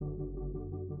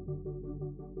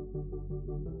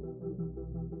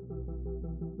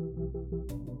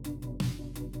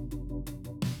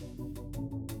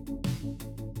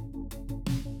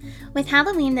With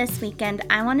Halloween this weekend,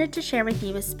 I wanted to share with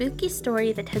you a spooky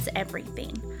story that has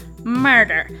everything: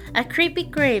 murder, a creepy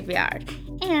graveyard,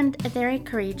 and a very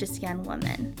courageous young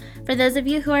woman. For those of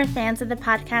you who are fans of the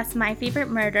podcast My Favorite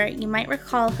Murder, you might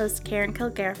recall host Karen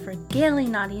Kilgare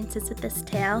regaling audiences with this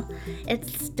tale. It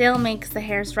still makes the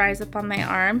hairs rise up on my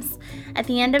arms. At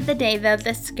the end of the day, though,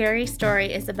 this scary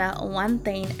story is about one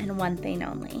thing and one thing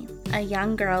only: a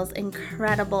young girl's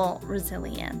incredible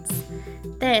resilience.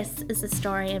 This is the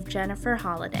story of Jennifer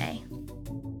Holliday.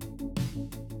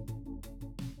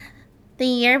 The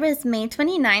year was May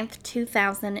 29th,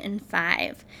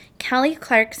 2005. Kelly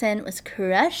Clarkson was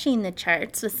crushing the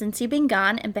charts with Since You've Been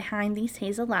Gone and Behind These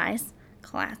Hazel Eyes.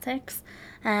 Classics.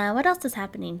 What else is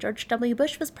happening? George W.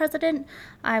 Bush was president.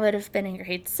 I would have been in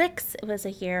grade 6. It was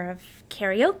a year of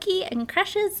karaoke and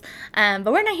crushes. But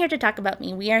we're not here to talk about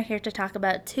me. We are here to talk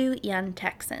about two young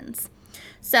Texans.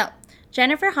 So,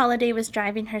 Jennifer Holliday was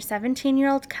driving her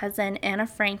 17-year-old cousin, Anna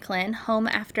Franklin, home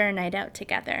after a night out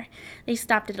together. They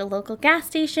stopped at a local gas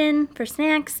station for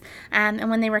snacks, and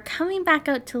when they were coming back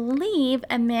out to leave,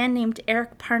 a man named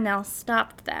Eric Parnell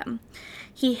stopped them.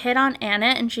 He hit on Anna,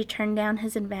 and she turned down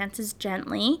his advances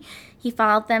gently. He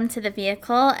followed them to the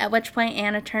vehicle, at which point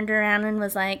Anna turned around and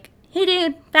was like, "Hey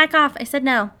dude, back off." I said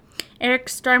no. Eric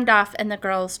stormed off, and the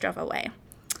girls drove away.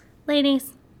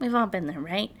 Ladies, we've all been there,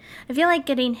 right? I feel like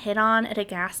getting hit on at a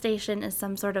gas station is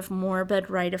some sort of morbid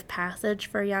rite of passage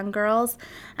for young girls.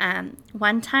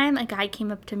 One time, a guy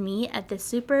came up to me at the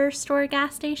Superstore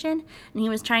gas station, and he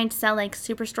was trying to sell,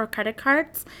 Superstore credit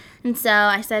cards. And so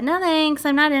I said, "No thanks,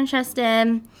 I'm not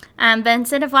interested." But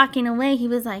instead of walking away, he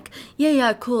was like,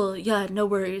 Yeah, cool. Yeah, no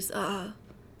worries. So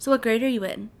what grade are you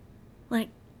in?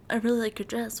 I really like your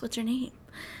dress. What's your name?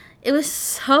 It was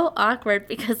so awkward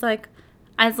because,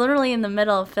 I was literally in the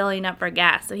middle of filling up for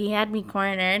gas, so he had me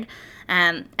cornered.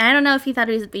 I don't know if he thought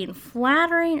he was being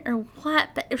flattering or what,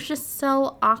 but it was just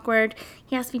so awkward.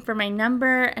 He asked me for my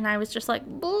number, and I was just like,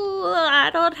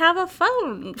 I don't have a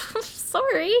phone.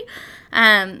 Sorry.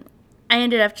 I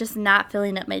ended up just not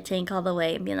filling up my tank all the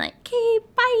way and being like, okay,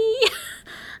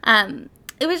 bye.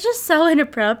 It was just so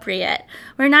inappropriate.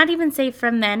 We're not even safe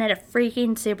from men at a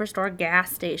freaking Superstore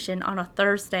gas station on a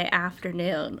Thursday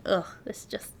afternoon. Ugh, it's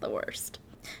just the worst.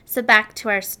 So back to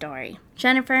our story.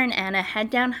 Jennifer and Anna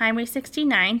head down Highway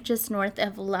 69 just north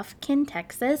of Lufkin,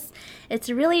 Texas. It's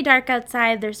really dark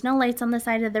outside. There's no lights on the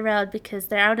side of the road because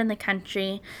they're out in the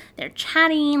country. They're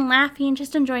chatting, laughing,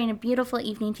 just enjoying a beautiful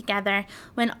evening together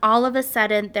when all of a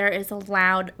sudden there is a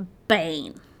loud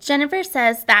bang. Jennifer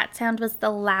says that sound was the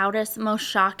loudest, most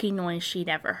shocking noise she'd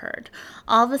ever heard.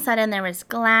 All of a sudden, there was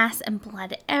glass and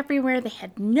blood everywhere. They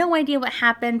had no idea what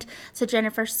happened, so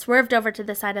Jennifer swerved over to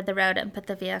the side of the road and put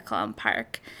the vehicle in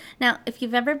park. Now, if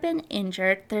you've ever been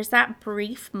injured, there's that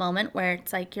brief moment where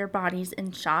it's like your body's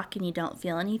in shock and you don't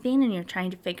feel anything, and you're trying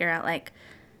to figure out,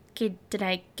 okay, did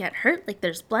I get hurt?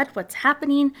 There's blood. What's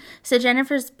happening? So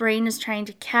Jennifer's brain is trying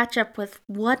to catch up with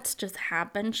what's just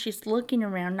happened. She's looking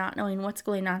around, not knowing what's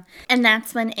going on. And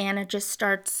that's when Anna just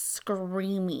starts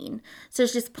screaming. So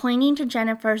she's pointing to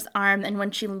Jennifer's arm, and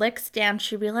when she looks down,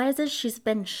 she realizes she's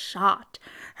been shot.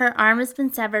 Her arm has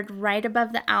been severed right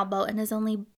above the elbow and is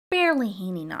only barely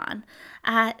hanging on.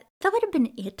 That would have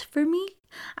been it for me.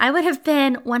 I would have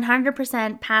been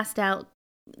 100% passed out,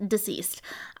 deceased.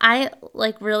 I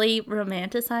really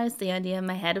romanticized the idea in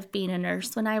my head of being a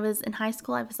nurse when I was in high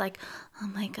school. I was like, oh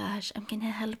my gosh, I'm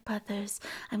gonna help others.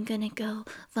 I'm gonna go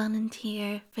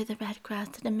volunteer for the Red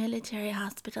Cross at a military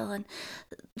hospital and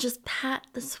just pat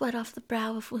the sweat off the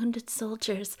brow of wounded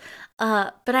soldiers.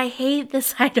 But I hate the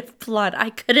sight of blood.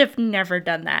 I could have never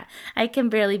done that. I can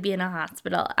barely be in a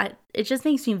hospital. It just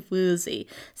makes me woozy.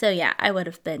 So yeah, I would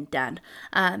have been done.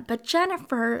 But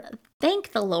Jennifer,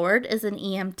 thank the Lord, is an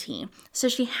EMT. So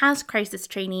she has crisis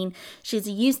training. She's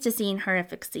used to seeing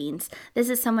horrific scenes. This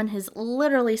is someone who's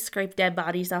literally scraped dead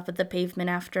bodies off of the pavement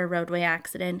after a roadway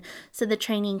accident. So the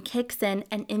training kicks in,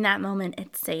 and in that moment,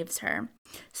 it saves her.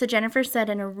 So Jennifer said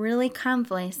in a really calm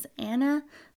voice, "Anna,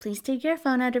 please take your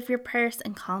phone out of your purse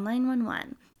and call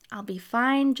 911. I'll be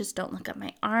fine, just don't look at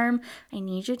my arm. I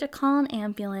need you to call an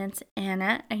ambulance.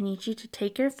 Anna, I need you to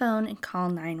take your phone and call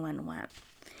 911.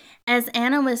 As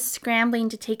Anna was scrambling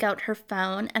to take out her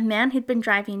phone, a man who'd been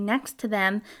driving next to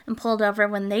them and pulled over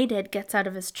when they did gets out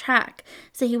of his truck.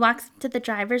 So he walks up to the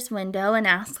driver's window and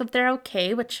asks if they're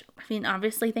okay, which,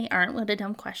 obviously they aren't. What a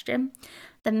dumb question.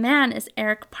 The man is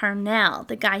Eric Parnell,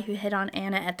 the guy who hit on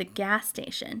Anna at the gas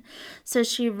station. So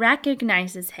she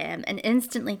recognizes him and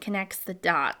instantly connects the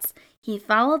dots. He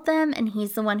followed them, and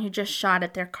he's the one who just shot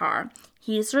at their car.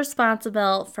 He's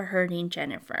responsible for hurting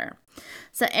Jennifer.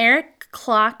 So Eric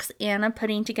clocks Anna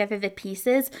putting together the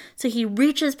pieces. So he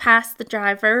reaches past the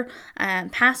driver,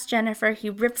 past Jennifer. He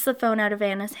rips the phone out of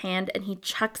Anna's hand, and he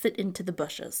chucks it into the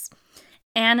bushes.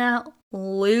 Anna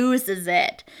loses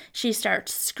it. She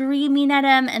starts screaming at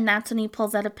him, and that's when he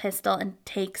pulls out a pistol and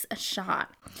takes a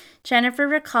shot. Jennifer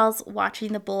recalls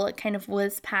watching the bullet kind of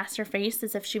whiz past her face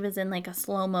as if she was in like a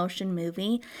slow motion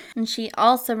movie, and she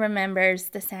also remembers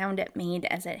the sound it made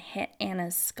as it hit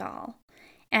Anna's skull.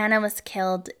 Anna was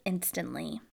killed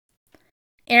instantly.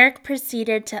 Eric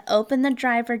proceeded to open the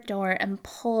driver door and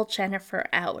pull Jennifer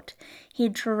out. He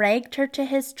dragged her to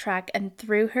his truck and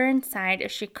threw her inside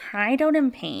as she cried out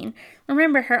in pain.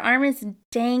 Remember, her arm is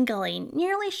dangling,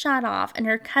 nearly shot off, and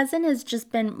her cousin has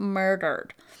just been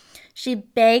murdered. She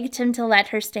begged him to let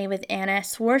her stay with Anna,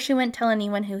 swore she wouldn't tell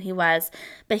anyone who he was,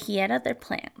 but he had other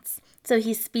plans. So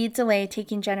he speeds away,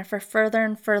 taking Jennifer further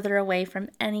and further away from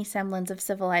any semblance of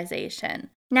civilization.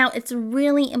 Now, it's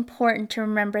really important to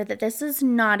remember that this is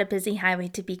not a busy highway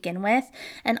to begin with,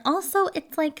 and also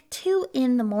it's like 2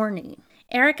 a.m.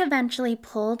 Eric eventually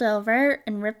pulled over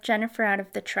and ripped Jennifer out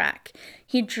of the truck.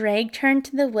 He dragged her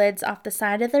into the woods off the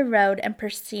side of the road and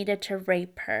proceeded to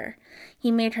rape her.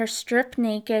 He made her strip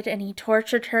naked, and he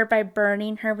tortured her by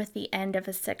burning her with the end of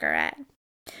a cigarette.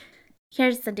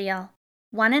 Here's the deal.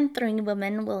 1 in 3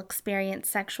 women will experience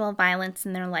sexual violence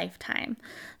in their lifetime.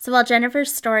 So while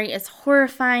Jennifer's story is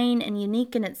horrifying and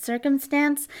unique in its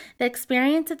circumstance, the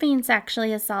experience of being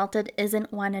sexually assaulted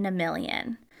isn't 1 in a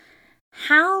million.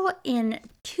 How in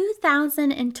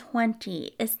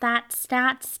 2020 is that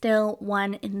stat still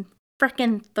 1 in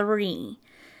frickin' 3?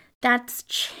 That's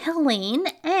chilling,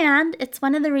 and it's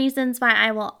one of the reasons why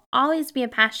I will always be a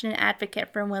passionate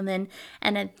advocate for women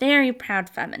and a very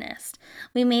proud feminist.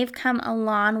 We may have come a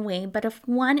long way, but if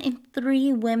 1 in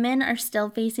 3 women are still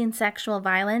facing sexual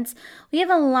violence, we have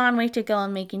a long way to go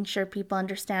in making sure people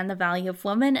understand the value of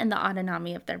women and the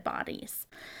autonomy of their bodies.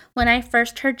 When I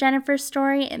first heard Jennifer's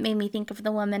story, it made me think of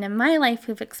the women in my life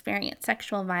who've experienced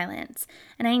sexual violence,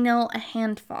 and I know a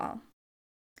handful.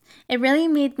 It really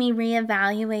made me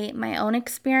reevaluate my own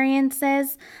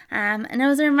experiences, and it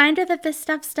was a reminder that this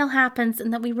stuff still happens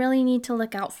and that we really need to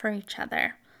look out for each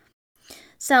other.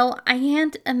 So I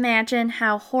can't imagine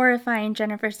how horrifying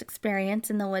Jennifer's experience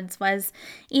in the woods was,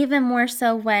 even more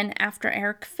so when, after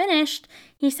Eric finished,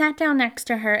 he sat down next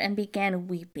to her and began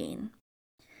weeping.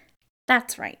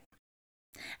 That's right.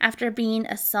 After being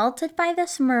assaulted by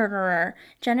this murderer,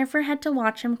 Jennifer had to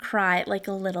watch him cry like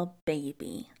a little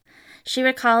baby. She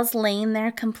recalls laying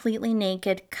there completely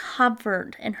naked,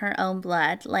 covered in her own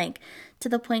blood, like to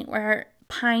the point where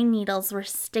pine needles were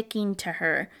sticking to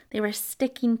her. They were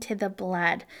sticking to the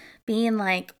blood, being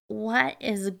like, what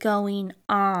is going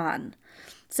on?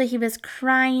 So he was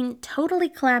crying, totally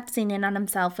collapsing in on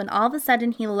himself, when all of a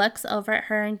sudden he looks over at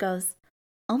her and goes,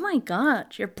 "Oh my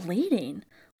God, you're bleeding.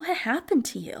 What happened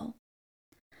to you?"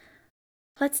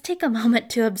 Let's take a moment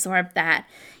to absorb that.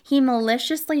 He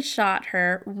maliciously shot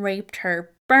her, raped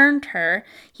her, burned her.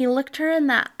 He looked her in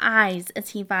the eyes as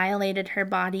he violated her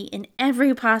body in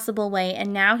every possible way,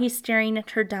 and now he's staring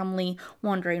at her dumbly,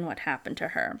 wondering what happened to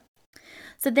her.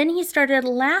 So then he started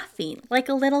laughing like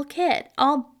a little kid,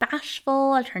 all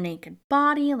bashful at her naked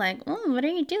body, like, "Oh, what are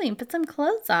you doing? Put some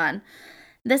clothes on."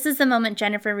 This is the moment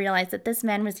Jennifer realized that this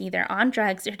man was either on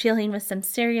drugs or dealing with some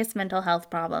serious mental health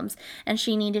problems, and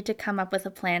she needed to come up with a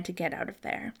plan to get out of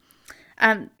there.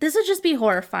 This would just be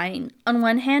horrifying. On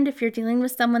one hand, if you're dealing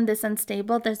with someone this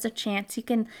unstable, there's a chance you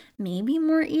can maybe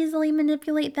more easily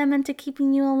manipulate them into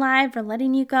keeping you alive or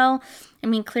letting you go.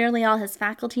 Clearly all his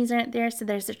faculties aren't there, so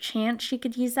there's a chance she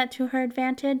could use that to her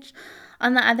advantage.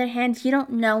 On the other hand, you don't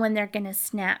know when they're going to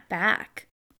snap back.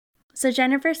 So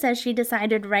Jennifer says she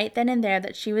decided right then and there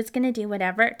that she was going to do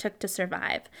whatever it took to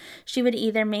survive. She would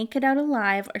either make it out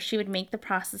alive, or she would make the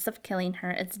process of killing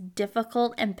her as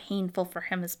difficult and painful for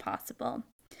him as possible.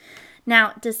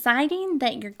 Now, deciding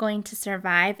that you're going to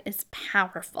survive is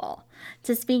powerful.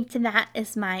 To speak to that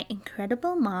is my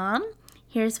incredible mom.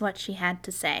 Here's what she had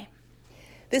to say.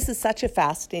 This is such a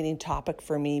fascinating topic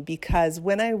for me because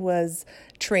when I was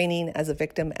training as a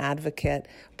victim advocate,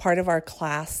 part of our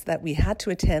class that we had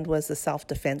to attend was a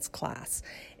self-defense class.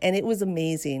 And it was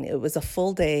amazing. It was a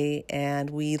full day, and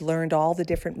we learned all the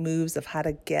different moves of how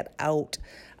to get out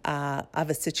of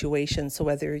a situation. So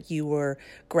whether you were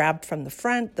grabbed from the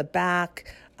front, the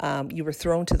back, you were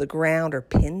thrown to the ground or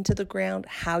pinned to the ground,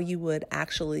 how you would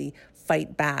actually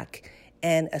fight back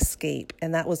and escape.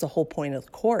 And that was the whole point of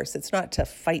the course. It's not to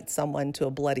fight someone to a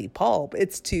bloody pulp.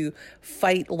 It's to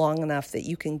fight long enough that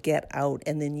you can get out,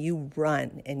 and then you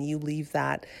run and you leave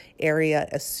that area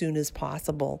as soon as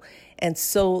possible. And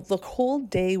so the whole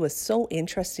day was so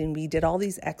interesting. We did all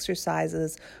these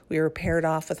exercises. We were paired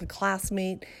off with a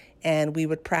classmate, and we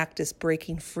would practice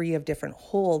breaking free of different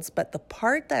holds. But the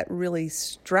part that really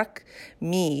struck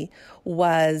me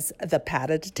was the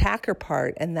padded attacker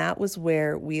part. And that was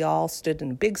where we all stood in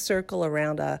a big circle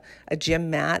around a gym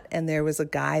mat. And there was a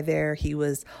guy there. He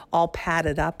was all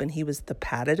padded up, and he was the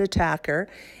padded attacker.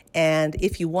 And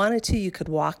if you wanted to, you could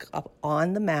walk up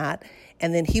on the mat,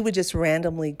 and then he would just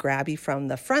randomly grab you from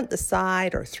the front, the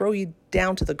side, or throw you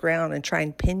down to the ground and try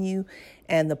and pin you.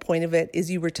 And the point of it is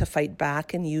you were to fight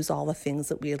back and use all the things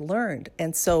that we had learned.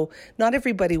 And so not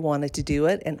everybody wanted to do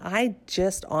it. And I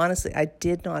just honestly, I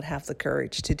did not have the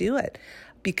courage to do it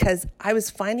because I was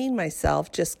finding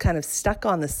myself just kind of stuck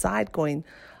on the side going,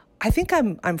 I think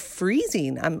I'm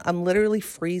freezing. I'm literally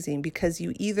freezing, because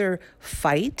you either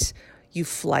fight, you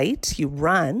flight, you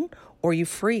run, or you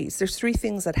freeze. There's three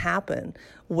things that happen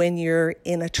when you're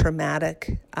in a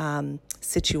traumatic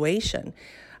situation.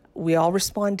 We all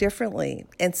respond differently.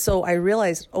 And so I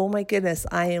realized, oh my goodness,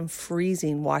 I am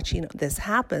freezing watching this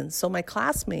happen. So my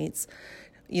classmates,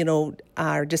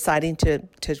 are deciding to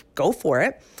go for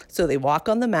it. So they walk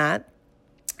on the mat,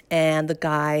 and the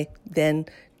guy then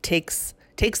takes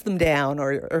them down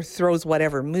or throws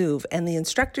whatever move. And the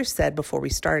instructor said before we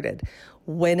started,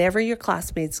 whenever your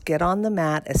classmates get on the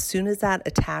mat, as soon as that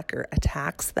attacker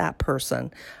attacks that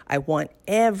person, I want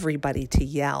everybody to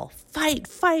yell, fight,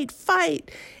 fight,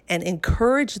 fight, and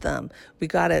encourage them. We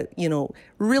got to,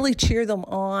 really cheer them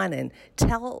on and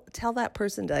tell that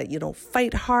person to,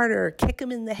 fight harder, kick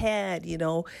him in the head,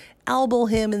 elbow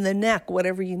him in the neck,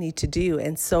 whatever you need to do.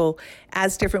 And so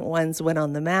as different ones went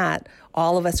on the mat,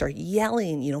 all of us are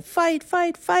yelling, fight,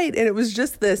 fight, fight. And it was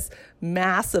just this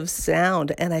massive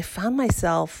sound. And I found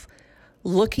myself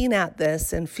looking at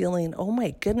this and feeling, oh my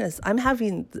goodness, I'm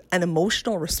having an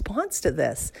emotional response to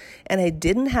this. And I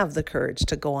didn't have the courage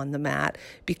to go on the mat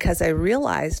because I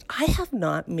realized I have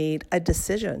not made a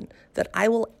decision that I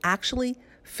will actually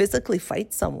physically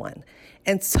fight someone.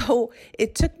 And so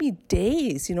it took me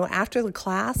days, after the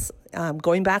class,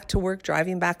 going back to work,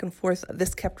 driving back and forth,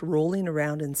 this kept rolling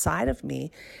around inside of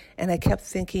me. And I kept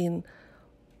thinking,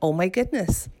 oh my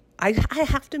goodness, I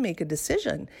have to make a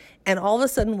decision. And all of a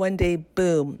sudden one day,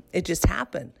 boom, it just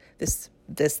happened. This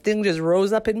thing just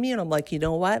rose up in me, and I'm like, you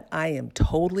know what? I am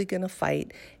totally going to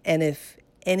fight. And if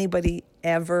anybody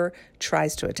ever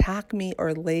tries to attack me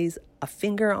or lays a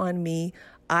finger on me,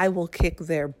 I will kick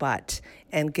their butt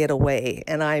and get away.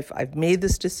 And I've made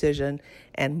this decision,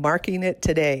 and marking it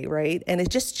today, right? And it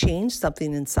just changed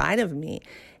something inside of me.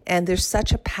 And there's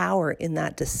such a power in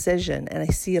that decision. And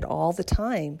I see it all the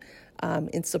time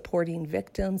in supporting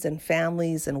victims and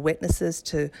families and witnesses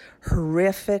to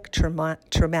horrific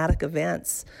traumatic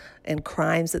events and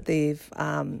crimes that they've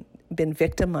been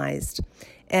victimized.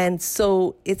 And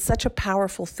so it's such a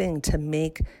powerful thing to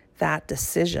make that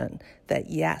decision that,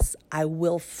 yes, I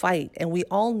will fight. And we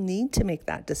all need to make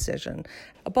that decision.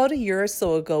 About a year or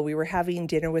so ago, we were having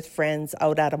dinner with friends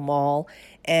out at a mall,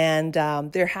 and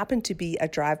there happened to be a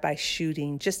drive-by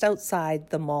shooting just outside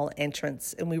the mall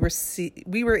entrance. And we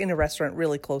were in a restaurant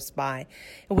really close by.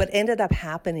 And what ended up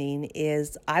happening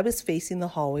is I was facing the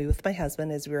hallway with my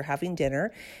husband as we were having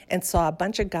dinner, and saw a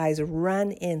bunch of guys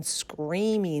run in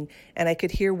screaming. And I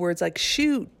could hear words like,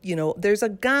 shoot, there's a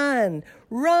gun,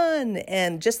 run,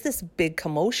 and just this big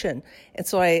commotion. And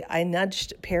so I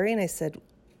nudged Perry and I said,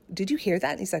 did you hear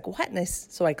that? And he's like, what? And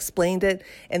so I explained it,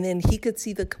 and then he could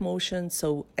see the commotion.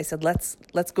 So I said, let's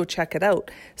go check it out.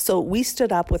 So we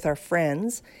stood up with our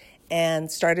friends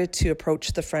and started to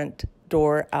approach the front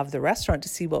door of the restaurant to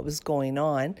see what was going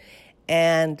on.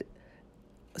 And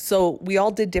so we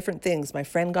all did different things. My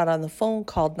friend got on the phone,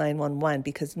 called 911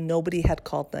 because nobody had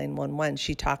called 911.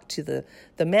 She talked to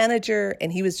the manager,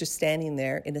 and he was just standing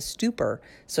there in a stupor.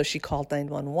 So she called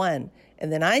 911.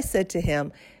 And then I said to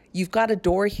him, you've got a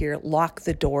door here, lock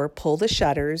the door, pull the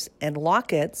shutters and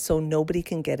lock it so nobody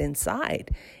can get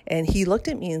inside. And he looked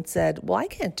at me and said, well, I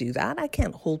can't do that. I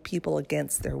can't hold people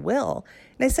against their will.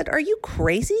 And I said, are you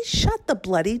crazy? Shut the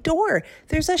bloody door.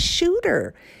 There's a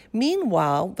shooter.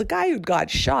 Meanwhile, the guy who got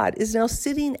shot is now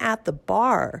sitting at the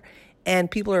bar,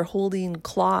 and people are holding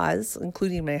claws,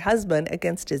 including my husband,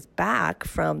 against his back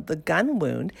from the gun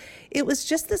wound. It was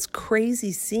just this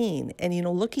crazy scene. And,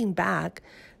 looking back,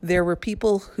 there were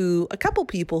a couple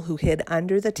people who hid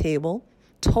under the table,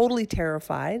 totally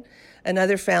terrified.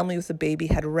 Another family with a baby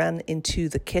had run into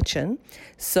the kitchen,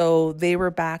 so they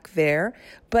were back there.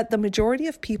 But the majority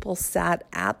of people sat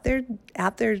at their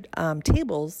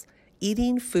tables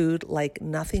eating food like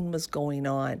nothing was going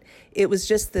on. It was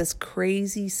just this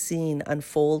crazy scene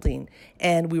unfolding,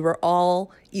 and we were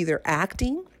all either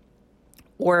acting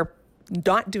or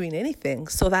not doing anything.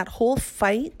 So that whole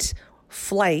flight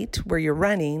where you're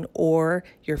running or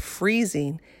you're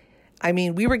freezing,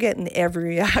 we were getting every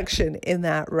reaction in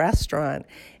that restaurant.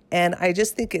 And I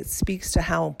just think it speaks to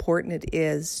how important it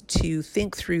is to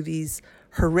think through these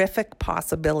horrific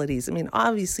possibilities.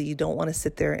 Obviously, you don't want to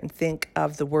sit there and think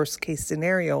of the worst case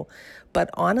scenario, but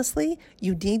honestly,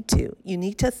 you need to. You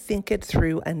need to think it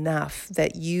through enough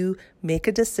that you make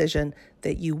a decision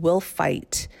that you will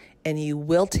fight and you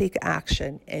will take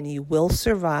action and you will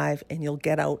survive and you'll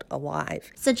get out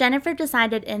alive. So Jennifer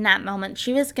decided in that moment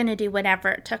she was going to do whatever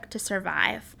it took to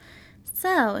survive.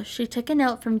 So she took a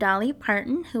note from Dolly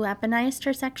Parton, who weaponized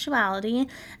her sexuality,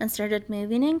 and started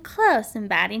moving in close and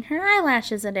batting her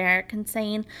eyelashes at Eric and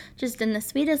saying, just in the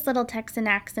sweetest little Texan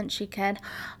accent she could,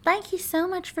 "Thank you so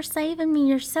much for saving me.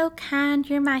 You're so kind.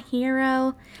 You're my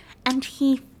hero." And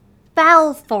he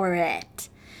fell for it.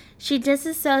 She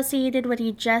disassociated what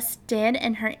he just did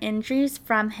and her injuries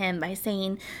from him by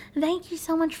saying, "Thank you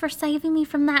so much for saving me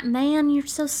from that man. You're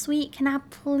so sweet. Can I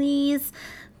please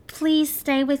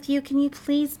stay with you? Can you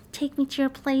please take me to your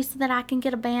place so that I can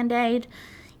get a Band-Aid?"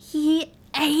 He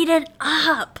ate it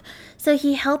up. So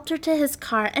he helped her to his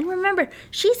car. And remember,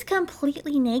 she's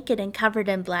completely naked and covered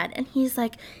in blood. And he's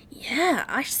like, "Yeah,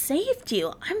 I saved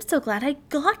you. I'm so glad I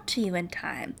got to you in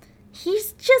time."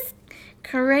 He's just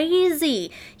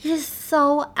crazy. He's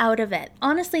so out of it.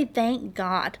 Honestly, thank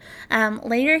God.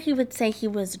 Later he would say he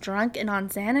was drunk and on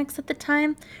Xanax at the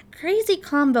time. Crazy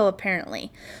combo,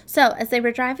 apparently. So as they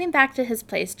were driving back to his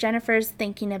place, Jennifer's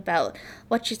thinking about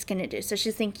what she's going to do. So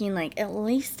she's thinking, at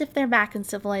least if they're back in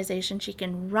civilization, she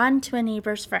can run to a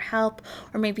neighbor's for help,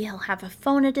 or maybe he'll have a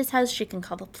phone at his house she can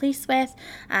call the police with.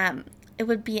 It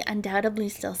would be undoubtedly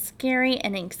still scary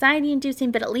and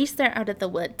anxiety-inducing, but at least they're out of the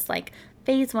woods,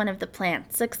 phase 1 of the plan,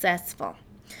 successful.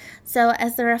 So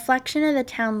as the reflection of the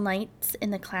town lights in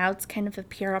the clouds kind of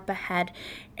appear up ahead,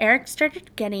 Eric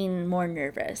started getting more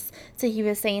nervous. So he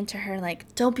was saying to her,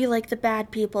 "Don't be like the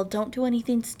bad people. Don't do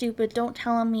anything stupid. Don't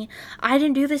tell me, I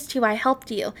didn't do this to you. I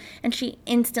helped you." And she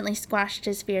instantly squashed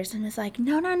his fears and was like,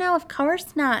 No, of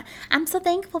course not. I'm so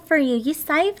thankful for you. You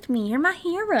saved me. You're my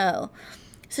hero."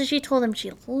 So she told him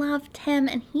she loved him,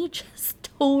 and he just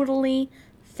totally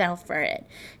fell for it.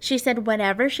 She said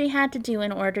whatever she had to do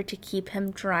in order to keep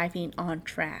him driving on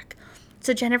track.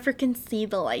 So Jennifer can see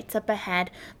the lights up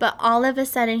ahead, but all of a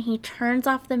sudden he turns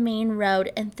off the main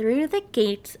road and through the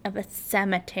gates of a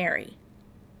cemetery.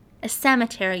 A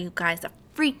cemetery, you guys, a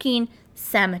freaking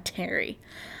cemetery.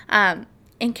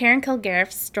 In Karen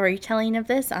Kilgariff's storytelling of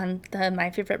this on the My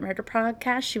Favorite Murder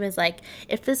podcast, she was like,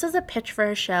 if this was a pitch for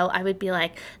a show, I would be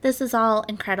like, this is all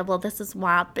incredible, this is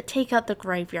wild, but take out the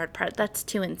graveyard part. That's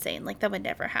too insane. That would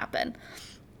never happen.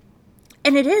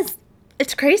 And it is.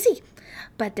 It's crazy.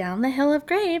 But down the hill of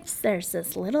graves, there's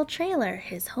this little trailer,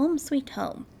 his home sweet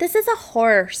home. This is a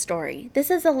horror story.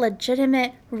 This is a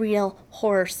legitimate, real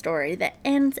horror story that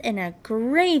ends in a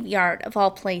graveyard of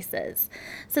all places.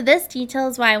 So this detail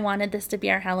is why I wanted this to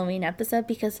be our Halloween episode,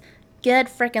 because good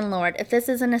frickin' Lord, if this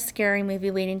isn't a scary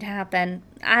movie waiting to happen,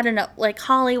 I don't know,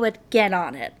 Hollywood, get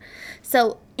on it.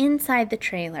 So inside the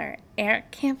trailer,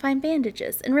 Eric can't find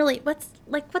bandages. And really, what's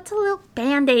a little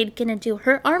Band-Aid gonna do?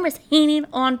 Her arm is hanging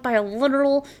on by a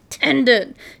literal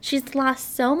tendon. She's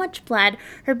lost so much blood.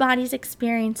 Her body's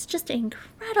experienced just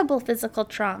incredible physical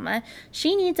trauma.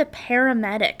 She needs a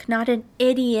paramedic, not an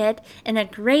idiot in a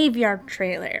graveyard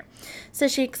trailer. So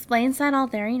she explains that all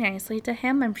very nicely to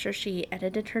him. I'm sure she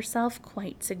edited herself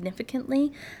quite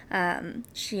significantly.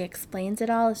 She explains it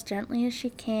all as gently as she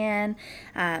can,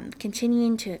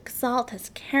 continuing to exalt his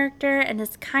character and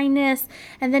his kindness.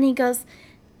 And then he goes,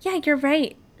 "Yeah, you're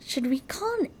right. Should we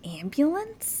call an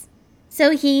ambulance?"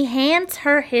 So he hands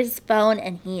her his phone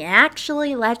and he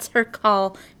actually lets her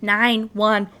call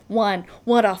 911.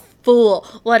 What a fool.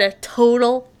 What a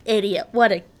total idiot.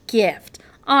 What a gift.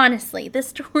 Honestly, this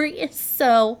story is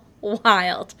so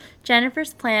wild.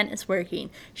 Jennifer's plan is working.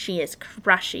 She is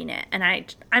crushing it. And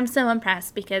I'm so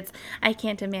impressed because I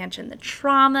can't imagine the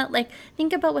trauma. Like,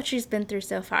 think about what she's been through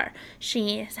so far.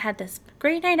 She has had this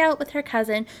great night out with her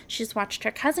cousin. She's watched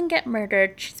her cousin get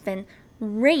murdered. She's been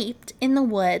raped in the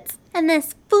woods. And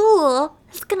this fool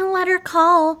is going to let her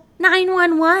call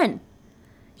 911.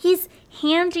 He's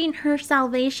handing her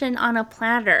salvation on a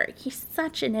platter. He's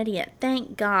such an idiot.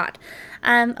 Thank God.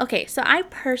 Okay, so I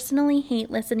personally hate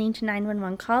listening to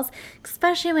 911 calls,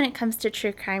 especially when it comes to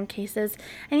true crime cases.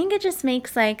 I think it just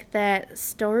makes like the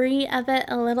story of it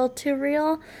a little too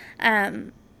real,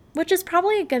 which is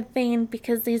probably a good thing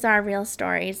because these are real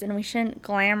stories and we shouldn't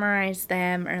glamorize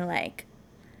them or like,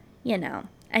 you know.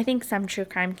 I think some true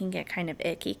crime can get kind of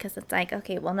icky because it's like,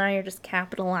 okay, well, now you're just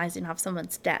capitalizing off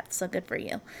someone's death, so good for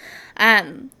you.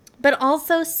 But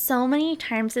also, so many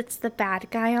times it's the bad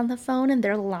guy on the phone and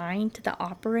they're lying to the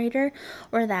operator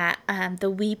or that the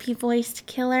weepy voiced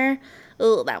killer.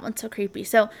 Oh, that one's so creepy.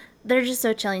 So they're just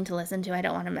so chilling to listen to. I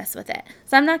don't want to mess with it.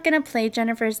 So I'm not going to play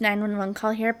Jennifer's 911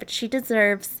 call here, but she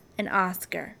deserves an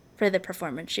Oscar for the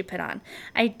performance she put on.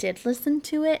 I did listen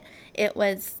to it. It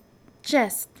was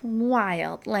just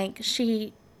wild. Like,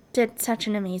 she did such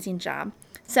an amazing job.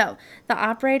 So the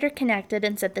operator connected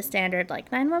and said the standard,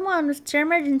 like, 911, what's your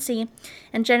emergency?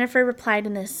 And Jennifer replied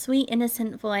in this sweet,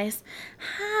 innocent voice,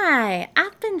 hi,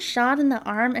 I've been shot in the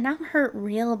arm and I'm hurt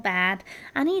real bad.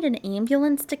 I need an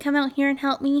ambulance to come out here and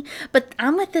help me. But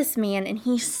I'm with this man and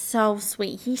he's so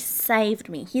sweet. He saved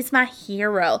me. He's my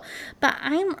hero. But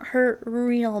I'm hurt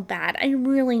real bad. I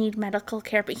really need medical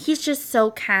care, but he's just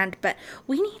so kind. But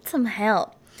we need some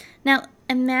help. Now,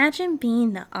 imagine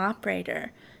being the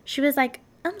operator. She was like,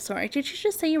 I'm sorry, did you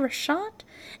just say you were shot?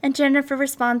 And Jennifer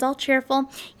responds all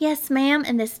cheerful, yes, ma'am,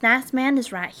 and this nice man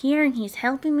is right here, and he's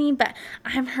helping me, but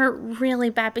I'm hurt really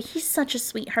bad, but he's such a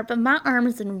sweetheart, but my arm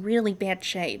is in really bad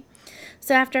shape.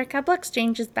 So after a couple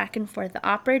exchanges back and forth, the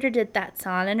operator did that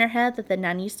song in her head that the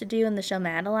nun used to do in the show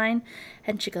Madeline,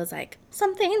 and she goes like,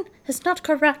 something is not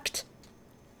correct.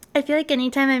 I feel like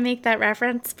anytime I make that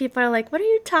reference, people are like, what are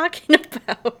you talking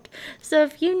about? So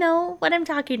if you know what I'm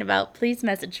talking about, please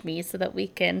message me so that we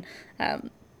can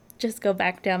just go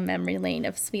back down memory lane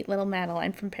of sweet little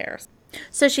Madeline from Paris.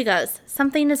 So she goes,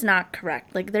 something is not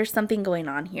correct. Like, there's something going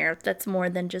on here that's more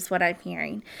than just what I'm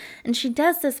hearing. And she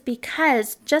does this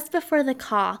because just before the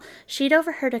call, she'd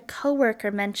overheard a coworker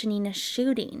mentioning a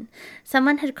shooting.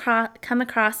 Someone had come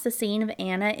across the scene of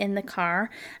Anna in the car,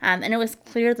 and it was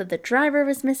clear that the driver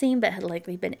was missing but had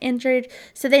likely been injured.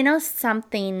 So they know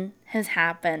something has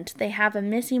happened. They have a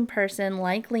missing person,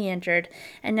 likely injured,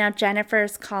 and now Jennifer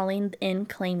is calling in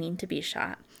claiming to be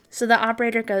shot. So the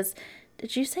operator goes,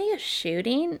 did you say a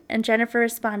shooting? And Jennifer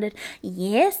responded,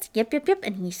 yes, yep,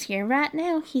 and he's here right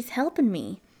now. He's helping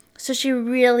me. So she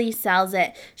really sells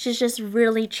it. She's just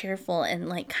really cheerful and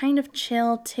like kind of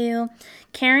chill too.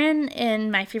 Karen in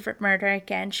My Favorite Murder,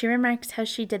 again, she remarks how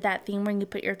she did that thing where you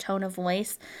put your tone of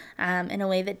voice in a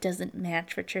way that doesn't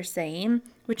match what you're saying,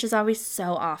 which is always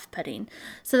so off-putting.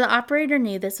 So the operator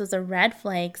knew this was a red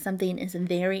flag. Something is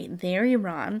very, very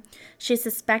wrong. She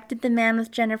suspected the man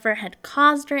with Jennifer had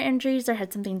caused her injuries or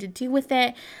had something to do with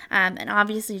it. And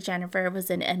obviously Jennifer was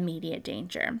in immediate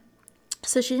danger.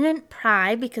 So she didn't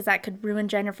pry because that could ruin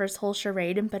Jennifer's whole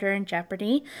charade and put her in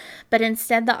jeopardy. But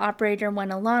instead, the operator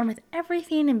went along with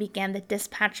everything and began the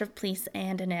dispatch of police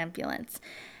and an ambulance.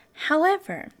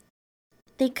 However,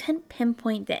 they couldn't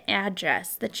pinpoint the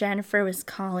address that Jennifer was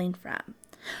calling from.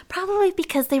 Probably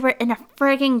because they were in a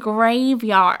friggin'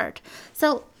 graveyard.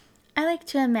 So I like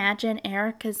to imagine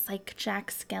Eric as like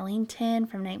Jack Skellington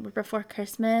from Nightmare Before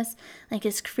Christmas, like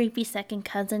his creepy second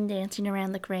cousin dancing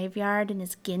around the graveyard in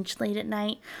his ginch late at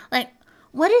night. Like,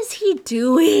 what is he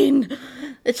doing?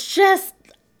 It's just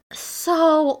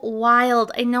so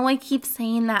wild. I know I keep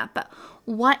saying that, but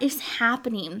what is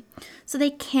happening? So they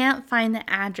can't find the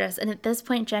address, and at this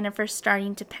point Jennifer's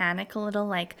starting to panic a little,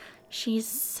 like she's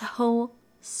so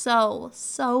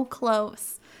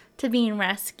close to being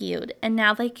rescued, and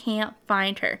now they can't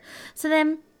find her. So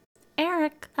then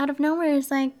Eric, out of nowhere,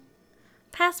 is like,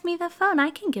 pass me the phone.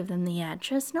 I can give them the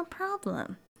address, no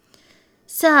problem.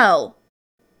 So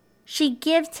she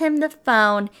gives him the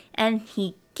phone, and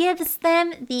he gives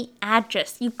them the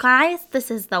address. You guys,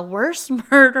 this is the worst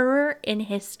murderer in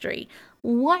history.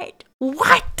 What?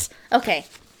 Okay.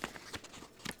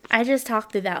 I just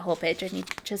talked through that whole page. I need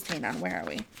to just hang on. Where are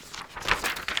we?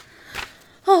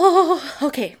 Oh,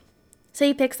 okay. So So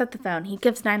he picks up the phone. He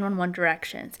gives 911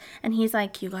 directions. And he's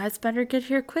like, you guys better get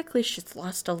here quickly. She's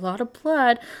lost a lot of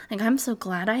blood. Like, I'm so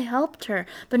glad I helped her.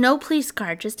 But no police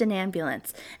car, just an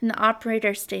ambulance. And the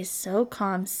operator stays so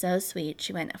calm, so sweet.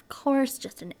 She went, of course,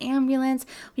 just an ambulance.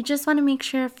 We just want to make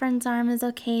sure a friend's arm is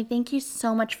okay. Thank you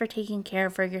so much for taking care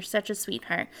of her. You're such a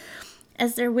sweetheart.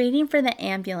 As they're waiting for the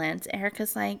ambulance,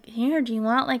 Erica's like, here, do you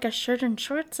want like a shirt and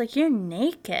shorts? Like, you're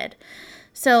naked.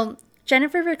 So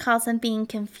Jennifer recalls him being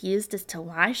confused as to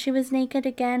why she was naked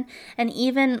again, and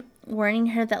even warning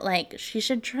her that, like, she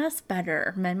should dress better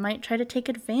or men might try to take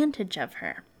advantage of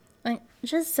her. Like,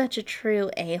 just such a true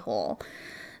a-hole.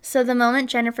 So the moment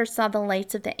Jennifer saw the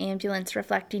lights of the ambulance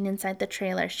reflecting inside the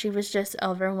trailer, she was just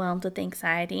overwhelmed with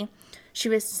anxiety. She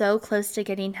was so close to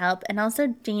getting help and also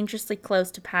dangerously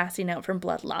close to passing out from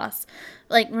blood loss.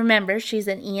 Like, remember, she's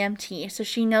an EMT, so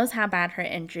she knows how bad her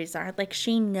injuries are. Like,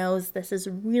 she knows this is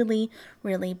really,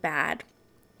 really bad.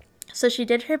 So she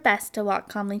did her best to walk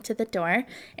calmly to the door.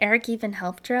 Eric even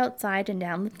helped her outside and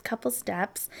down a couple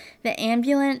steps. The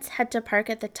ambulance had to park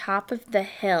at the top of the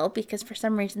hill because for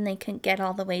some reason they couldn't get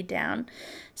all the way down.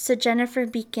 So Jennifer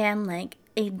began like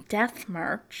a death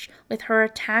march, with her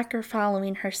attacker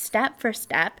following her step for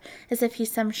step as if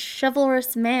he's some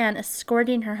chivalrous man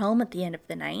escorting her home at the end of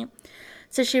the night.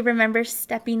 So she remembers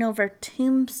stepping over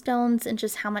tombstones and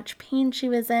just how much pain she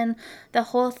was in. The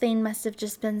whole thing must have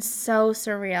just been so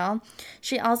surreal.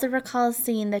 She also recalls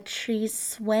seeing the trees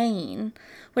swaying,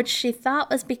 which she thought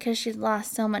was because she'd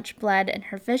lost so much blood and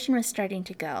her vision was starting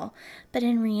to go. But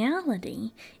in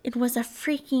reality, it was a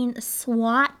freaking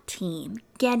SWAT team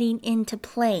getting into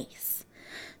place.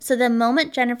 So the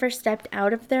moment Jennifer stepped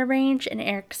out of their range and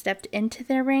Eric stepped into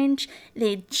their range,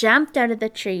 they jumped out of the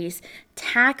trees,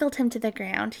 tackled him to the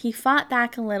ground. He fought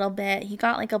back a little bit. He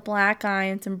got like a black eye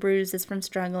and some bruises from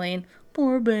struggling.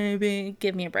 Poor baby.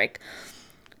 Give me a break.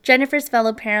 Jennifer's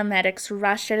fellow paramedics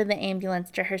rushed out of the ambulance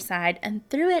to her side, and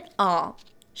through it all,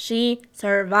 she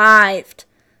survived.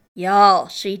 Y'all,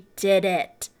 she did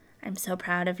it. I'm so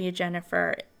proud of you,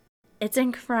 Jennifer. It's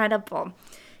incredible.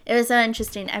 It was so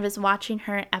interesting. I was watching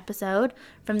her episode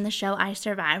from the show I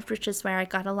Survived, which is where I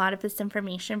got a lot of this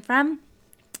information from.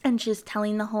 And she's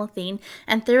telling the whole thing.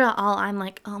 And through it all, I'm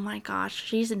like, oh my gosh,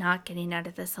 she's not getting out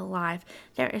of this alive.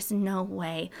 There is no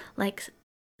way. Like,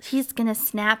 she's going to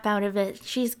snap out of it.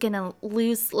 She's going to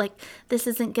lose. Like, this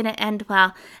isn't going to end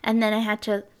well. And then I had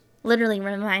to literally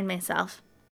remind myself,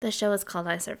 the show is called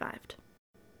I Survived.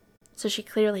 So she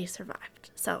clearly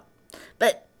survived.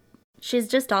 But she's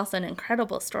just also an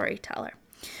incredible storyteller.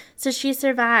 So she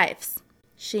survives.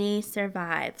 She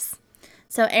survives.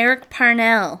 So Eric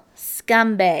Parnell,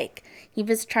 scumbag. He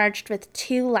was charged with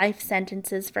 2 life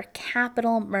sentences for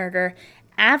capital murder,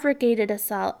 aggravated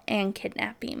assault, and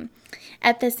kidnapping.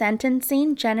 At the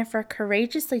sentencing, Jennifer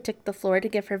courageously took the floor to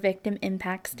give her victim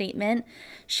impact statement.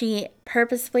 She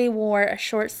purposefully wore a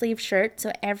short-sleeved shirt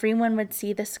so everyone would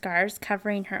see the scars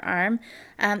covering her arm.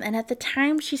 And at the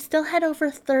time, she still had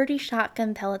over 30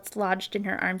 shotgun pellets lodged in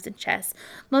her arms and chest.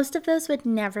 Most of those would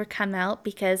never come out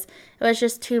because it was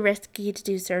just too risky to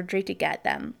do surgery to get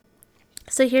them.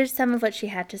 So here's some of what she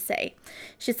had to say.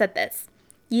 She said this: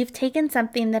 "You've taken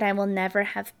something that I will never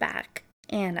have back,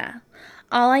 Anna.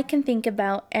 All I can think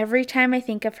about every time I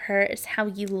think of her is how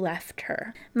you left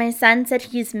her. My son said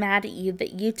he's mad at you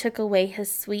that you took away his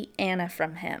sweet Anna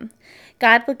from him.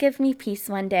 God will give me peace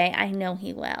one day. I know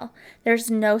he will.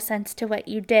 There's no sense to what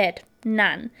you did.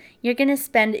 None. You're going to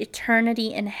spend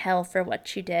eternity in hell for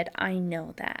what you did. I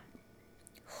know that."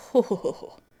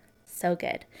 So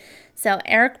good. So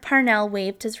Eric Parnell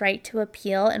waived his right to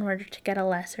appeal in order to get a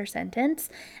lesser sentence,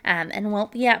 and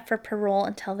won't be up for parole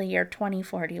until the year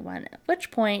 2041, at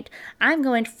which point I'm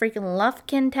going to freaking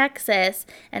Lufkin, Texas,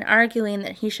 and arguing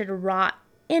that he should rot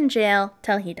in jail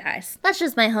till he dies. That's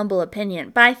just my humble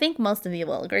opinion, but I think most of you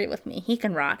will agree with me. He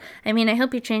can rot. I mean, I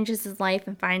hope he changes his life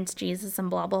and finds Jesus and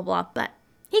blah, blah, blah, but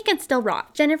he can still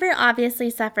rot. Jennifer obviously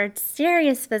suffered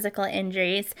serious physical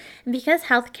injuries, and because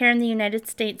healthcare in the United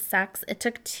States sucks, it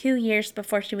took 2 years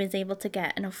before she was able to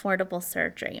get an affordable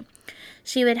surgery.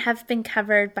 She would have been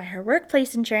covered by her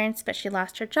workplace insurance, but she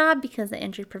lost her job because the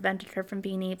injury prevented her from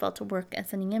being able to work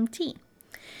as an EMT.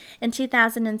 In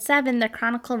 2007, the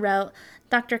Chronicle wrote,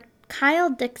 Dr. Kyle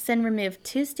Dixon removed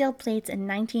 2 steel plates and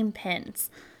 19 pins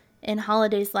in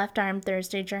Holliday's left arm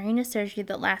Thursday during a surgery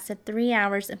that lasted 3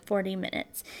 hours and 40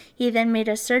 minutes. He then made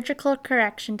a surgical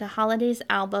correction to Holliday's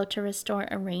elbow to restore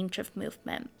a range of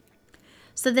movement.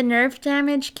 So the nerve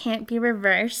damage can't be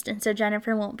reversed, and so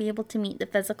Jennifer won't be able to meet the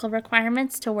physical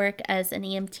requirements to work as an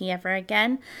EMT ever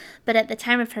again. But at the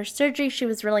time of her surgery, she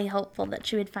was really hopeful that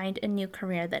she would find a new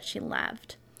career that she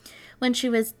loved. When she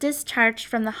was discharged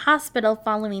from the hospital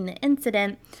following the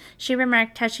incident, she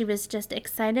remarked how she was just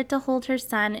excited to hold her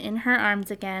son in her arms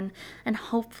again and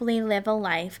hopefully live a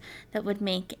life that would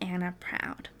make Anna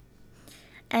proud.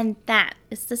 And that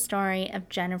is the story of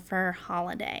Jennifer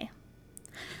Holliday.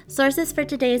 Sources for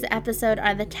today's episode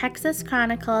are the Texas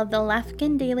Chronicle, the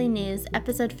Lufkin Daily News,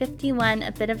 episode 51,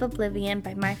 A Bit of Oblivion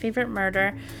by My Favorite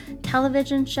Murder,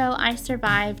 television show I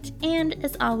Survived, and,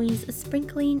 as always, a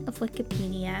sprinkling of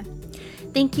Wikipedia.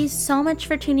 Thank you so much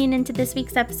for tuning into this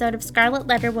week's episode of Scarlet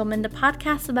Letter Woman, the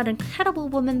podcast about incredible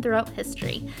women throughout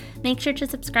history. Make sure to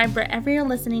subscribe wherever you're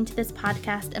listening to this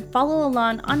podcast and follow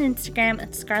along on Instagram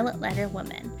at Scarlet Letter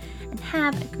Woman. And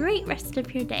have a great rest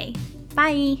of your day.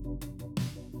 Bye!